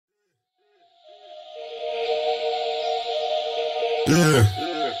Yeah.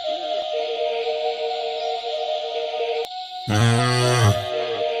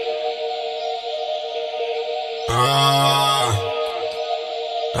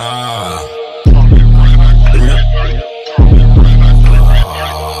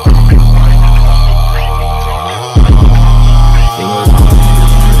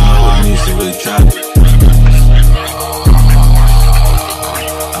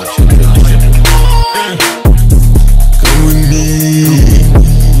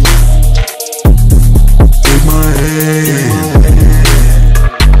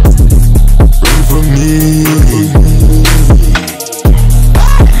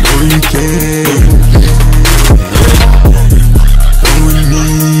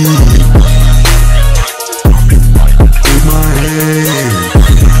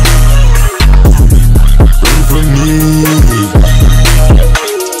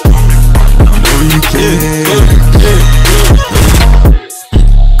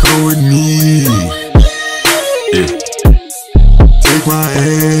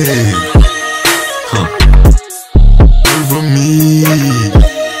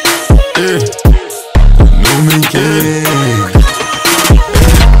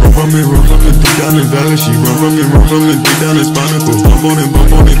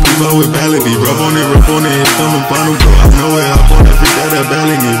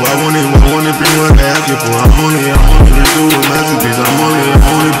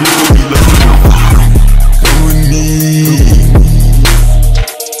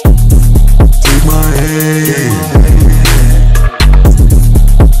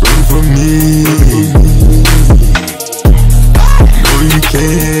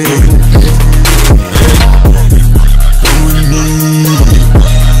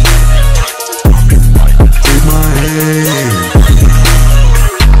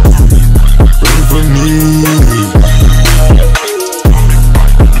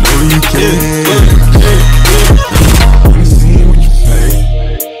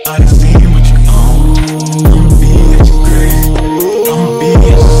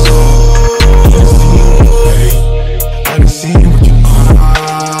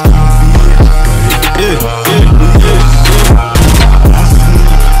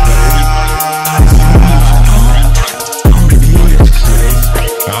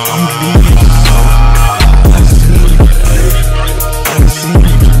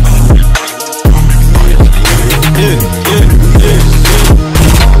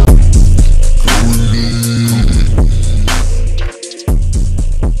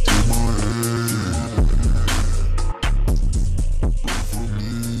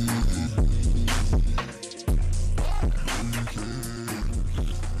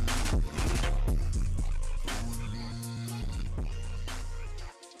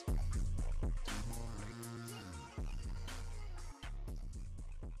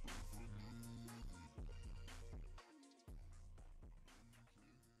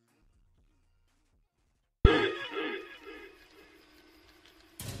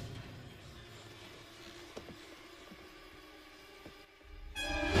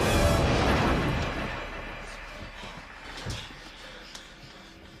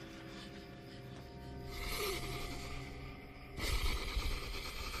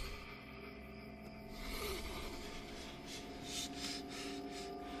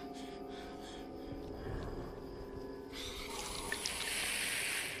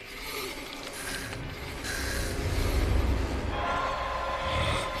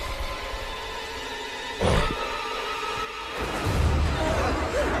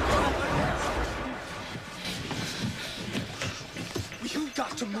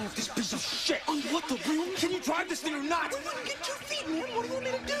 To move this piece of shit! Oh, what the real? Can you drive this thing or not? Well, let me get 2 feet, man! What do you want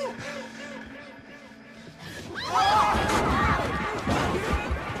me to do?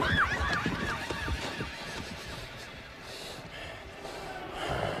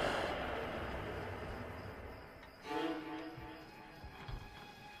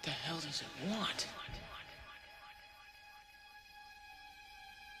 The hell does it want?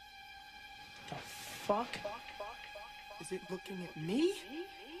 The fuck? Is it looking at me?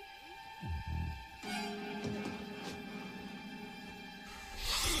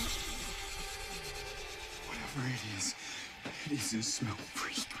 Whatever it is a smell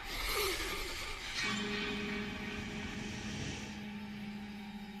freak.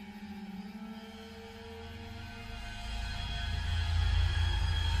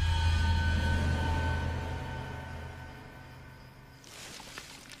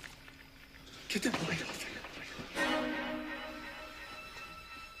 Get that light off.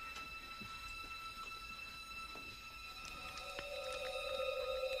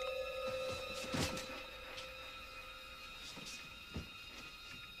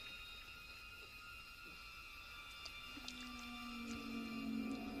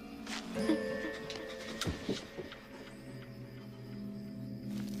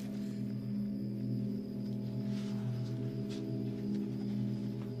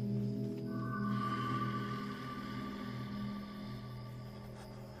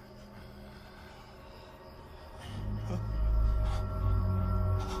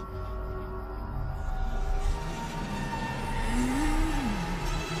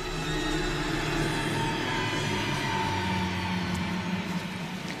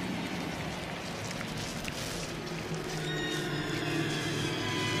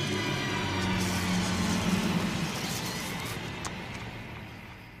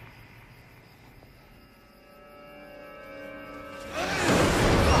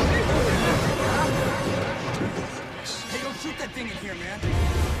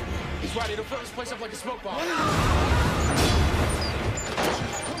 He's right. It'll fill this place up like a smoke bomb.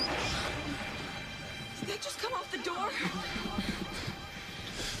 Did they just come off the door?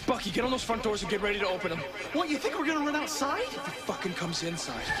 Bucky, get on those front doors and get ready to open them. What, you think we're gonna run outside? He fucking comes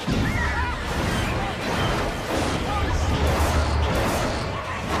inside.